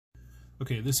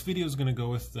Okay, this video is going to go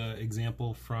with the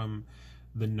example from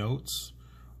the notes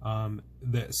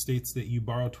that states that you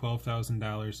borrow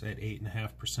 $12,000 at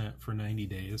 8.5% for 90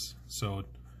 days. So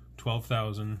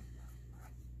 $12,000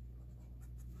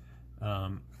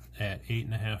 at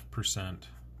 8.5%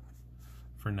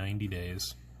 for 90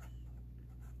 days.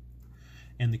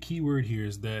 And the key word here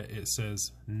is that it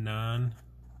says non-interest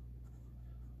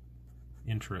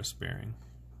bearing.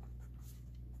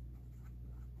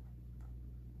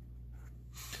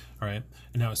 All right,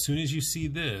 and now as soon as you see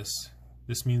this,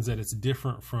 this means that it's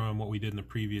different from what we did in the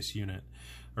previous unit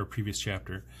or previous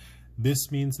chapter.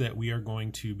 This means that we are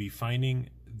going to be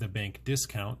finding the bank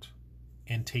discount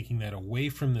and taking that away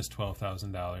from this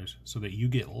 $12,000 so that you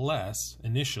get less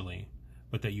initially,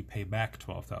 but that you pay back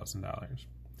 $12,000.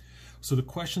 So the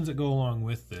questions that go along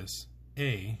with this,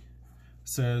 A,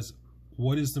 says,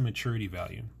 what is the maturity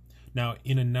value? Now,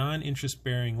 in a non-interest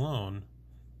bearing loan,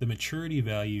 the maturity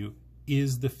value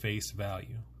is the face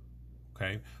value.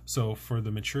 Okay, so for the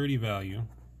maturity value,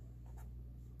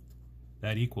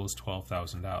 that equals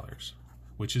 $12,000,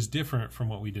 which is different from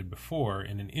what we did before.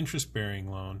 In an interest-bearing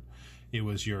loan, it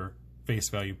was your face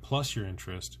value plus your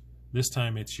interest. This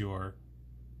time it's your,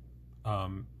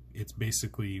 it's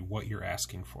basically what you're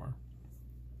asking for.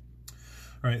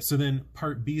 All right, so then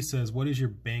part B says, what is your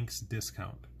bank's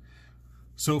discount?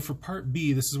 So for part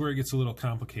B, this is where it gets a little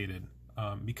complicated.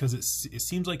 Because it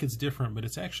seems like it's different, but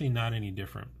it's actually not any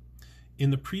different. In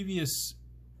the previous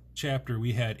chapter,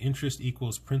 we had interest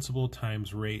equals principal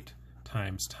times rate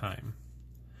times time.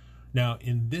 Now,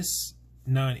 in this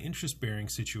non-interest bearing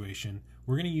situation,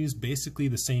 we're going to use basically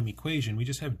the same equation. We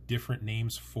just have different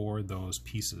names for those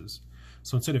pieces.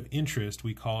 So instead of interest,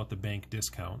 we call it the bank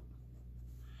discount.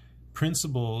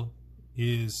 Principal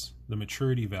is the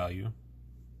maturity value.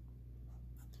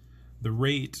 The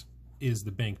rate is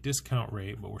the bank discount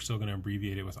rate, but we're still going to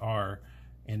abbreviate it with R,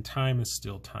 and time is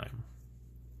still time.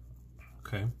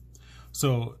 Okay,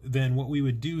 so then what we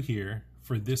would do here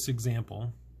for this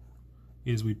example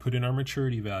is we put in our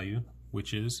maturity value,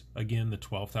 which is again the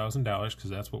 $12,000, because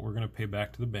that's what we're going to pay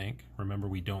back to the bank. Remember,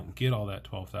 we don't get all that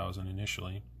 $12,000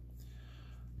 initially,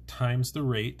 times the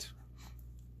rate,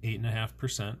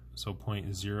 8.5%, so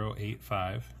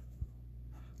 0.085,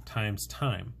 times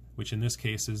time, which in this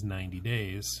case is 90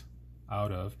 days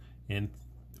out of, and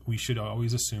we should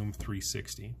always assume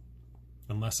 360.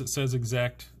 Unless it says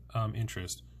exact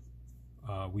interest,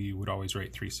 we would always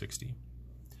write 360.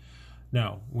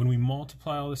 Now, when we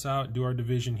multiply all this out, do our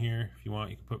division here. If you want,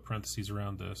 you can put parentheses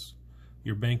around this.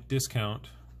 Your bank discount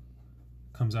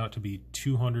comes out to be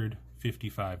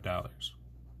 $255.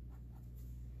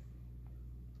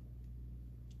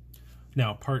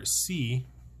 Now, part C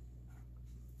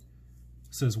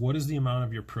says, what is the amount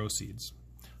of your proceeds?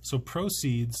 So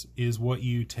proceeds is what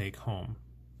you take home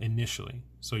initially.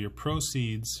 So your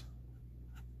proceeds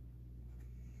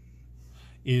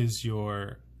is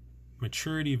your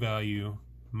maturity value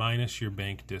minus your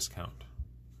bank discount.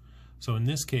 So in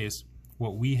this case,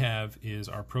 what we have is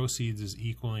our proceeds is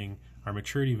equaling our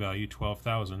maturity value,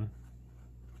 $12,000,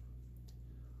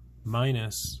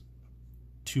 minus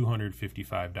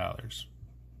 $255,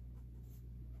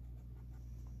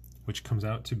 which comes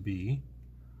out to be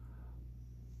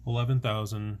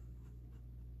 $11,745.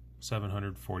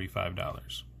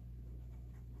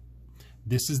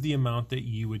 This is the amount that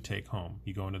you would take home.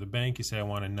 You go into the bank, you say, I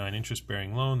want a non-interest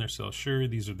bearing loan. They're still sure,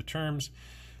 these are the terms.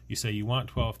 You say you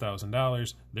want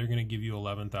 $12,000. They're going to give you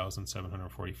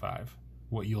 $11,745.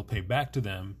 What you'll pay back to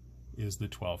them is the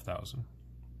 $12,000.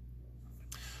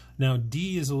 Now,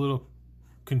 D is a little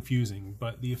confusing,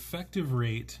 but the effective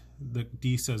rate, the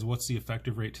D says, what's the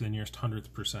effective rate to the nearest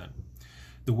 100th percent?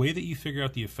 The way that you figure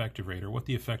out the effective rate, or what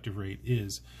the effective rate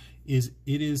is it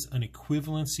is an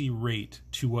equivalency rate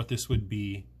to what this would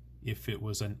be if it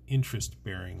was an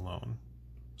interest-bearing loan.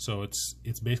 So it's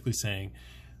basically saying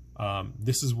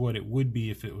this is what it would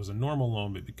be if it was a normal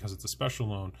loan, but because it's a special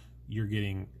loan,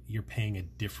 you're paying a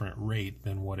different rate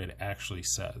than what it actually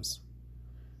says.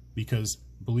 Because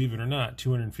believe it or not,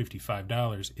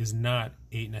 $255 is not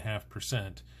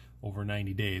 8.5% over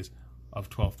 90 days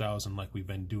of $12,000 like we've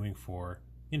been doing for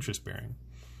interest bearing.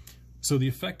 So the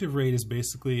effective rate is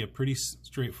basically a pretty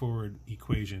straightforward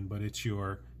equation, but it's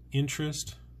your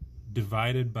interest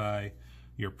divided by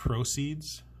your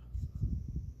proceeds,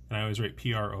 and I always write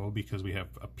PRO because we have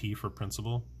a P for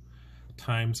principal,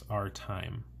 times our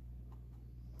time.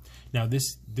 Now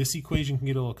this equation can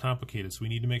get a little complicated, so we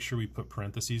need to make sure we put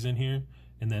parentheses in here,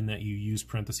 and then that you use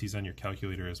parentheses on your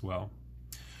calculator as well.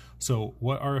 So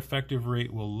what our effective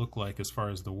rate will look like as far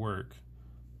as the work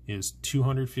is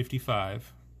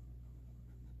 255,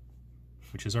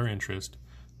 which is our interest,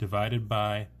 divided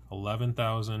by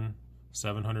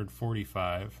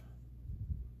 11,745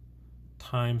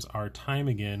 times our time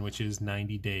again, which is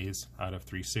 90 days out of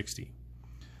 360.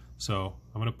 So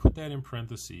I'm going to put that in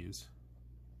parentheses,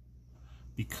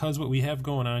 because what we have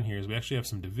going on here is we actually have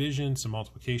some division, some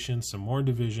multiplication, some more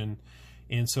division.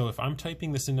 And so if I'm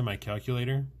typing this into my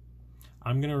calculator,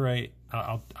 I'm going to write,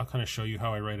 I'll kind of show you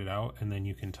how I write it out, and then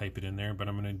you can type it in there, but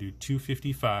I'm going to do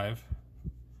 255,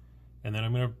 and then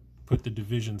I'm going to put the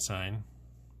division sign,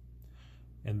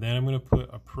 and then I'm going to put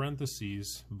a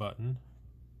parentheses button,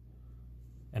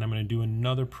 and I'm going to do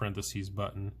another parentheses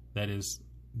button.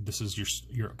 This is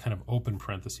your kind of open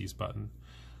parentheses button.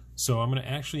 So I'm going to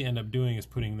actually end up doing is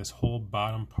putting this whole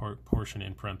bottom portion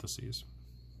in parentheses.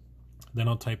 Then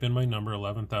I'll type in my number,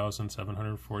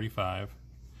 11,745,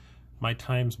 my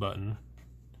times button.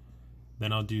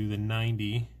 Then I'll do the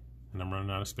 90, and I'm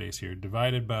running out of space here,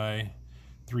 divided by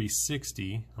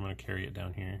 360. I'm going to carry it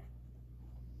down here.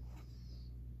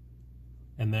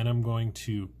 And then I'm going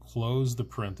to close the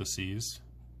parentheses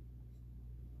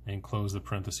and close the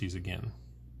parentheses again.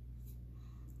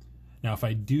 Now if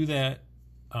I do that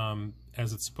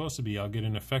as it's supposed to be, I'll get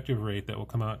an effective rate that will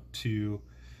come out to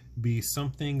be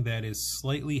something that is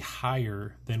slightly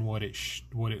higher than what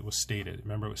it was stated.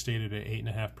 Remember, it was stated at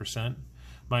 8.5%.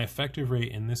 My effective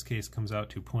rate in this case comes out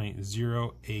to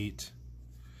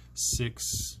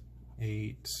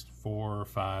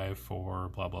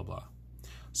 0.0868454 blah blah blah.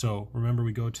 So remember,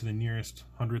 we go to the nearest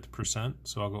 100th percent,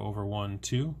 so I'll go over 1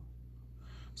 2.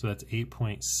 So that's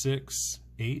 8.68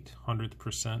 100th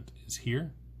percent is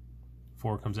here.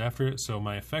 4 comes after it, so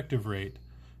my effective rate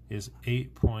is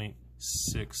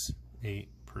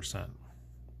 8.68%.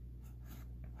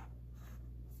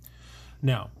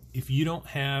 Now, if you don't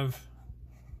have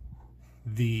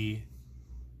the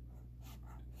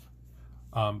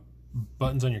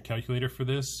buttons on your calculator for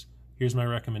this, here's my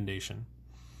recommendation.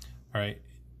 All right,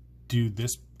 do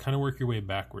this, kind of work your way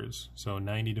backwards. So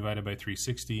 90 divided by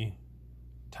 360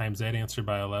 times that answer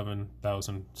by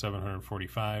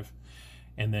 11,745,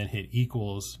 and then hit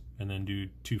equals, and then do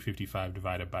 255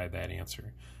 divided by that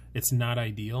answer. It's not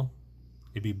ideal.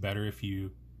 It'd be better if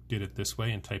you did it this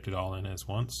way and typed it all in as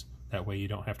once. That way you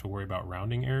don't have to worry about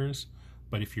rounding errors.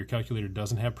 But if your calculator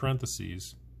doesn't have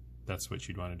parentheses, that's what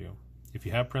you'd want to do. If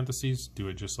you have parentheses, do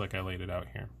it just like I laid it out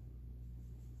here.